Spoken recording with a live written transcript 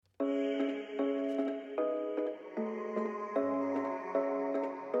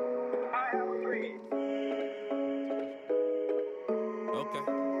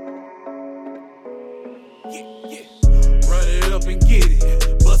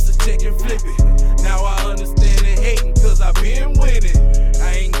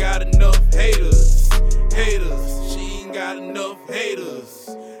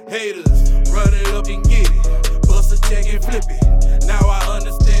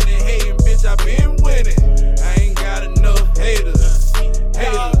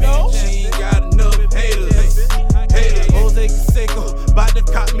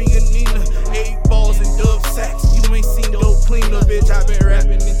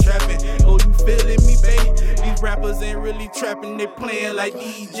really trapping, they playing like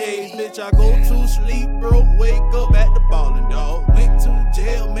DJs. Bitch, I go to sleep, bro, wake up at the ballin', dog. Went to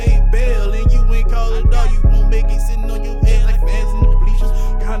jail, made bail, and you ain't call it dog. You gon' make it sitting on your head like fans in the bleachers.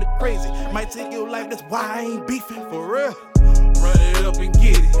 Kinda crazy, might take your life, that's why I ain't beefing, for real. Run it up and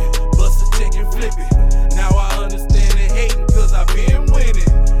get it, bust a check and flip it. Now I understand the hating, cause I been winning.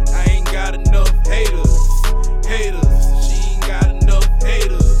 I ain't got enough haters, she ain't got enough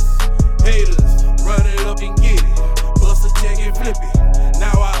haters. Run it up and get it, bust a check and flip it.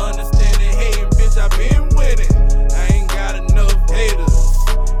 Now I understand the hating, bitch, I been winning. I ain't got enough haters,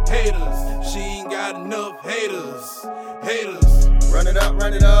 she ain't got enough haters.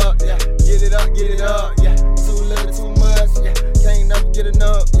 Run it up, yeah. Get it up, yeah. Too little, too much, yeah. Can't never get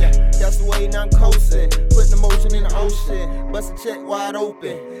enough, yeah. That's the way now I'm coasting. Putting emotion in the ocean. Bust a check wide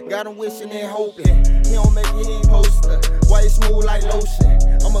open. Got him wishing and hoping. He don't make it, he ain't poster. White smooth like lotion.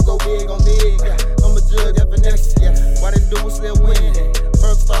 I'ma go big on big, yeah. I'm a judge at finesse, yeah. Why this dude still winning?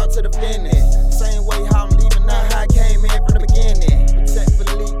 First start to the finish. Same way how I'm leaving, not how I came in from the beginning. Protect for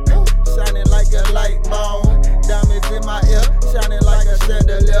the leak, shining like a light bulb. Diamonds in my ear, shining like a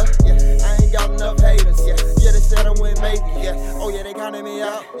chandelier. Yeah, I ain't got enough haters. Yeah, they said I wouldn't make it. Yeah, oh yeah, they counted me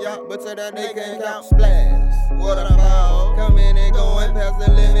out. Yeah, but to that they can't count. Splash, what about? Coming and going past the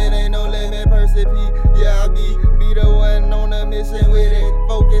limit, ain't no limit. Percy P, yeah I be the one on a mission with it.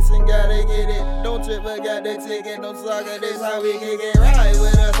 Focus and gotta get it. Don't trip, but got the ticket. No sucker, this how we can get right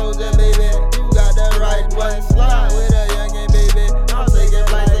with a soldier, baby. You got the right one. Slide with a youngin', baby. I'm taking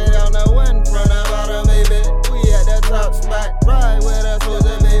flights and down the one from the bottom, baby. Top spot, ride with a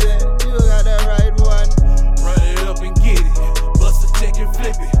soldier, baby. You got the right one. Run it up and get it, bust a check and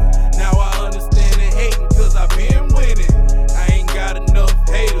flip it. Now I understand the hating, cause I been winning. I ain't got enough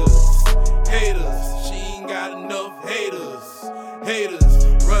haters, she ain't got enough haters.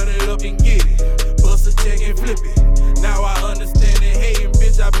 Run it up and get it, bust a check and flip it. Now I understand the hating,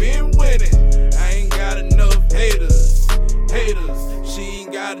 bitch, I been winning. I ain't got enough haters, she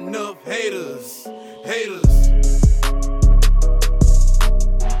ain't got enough haters.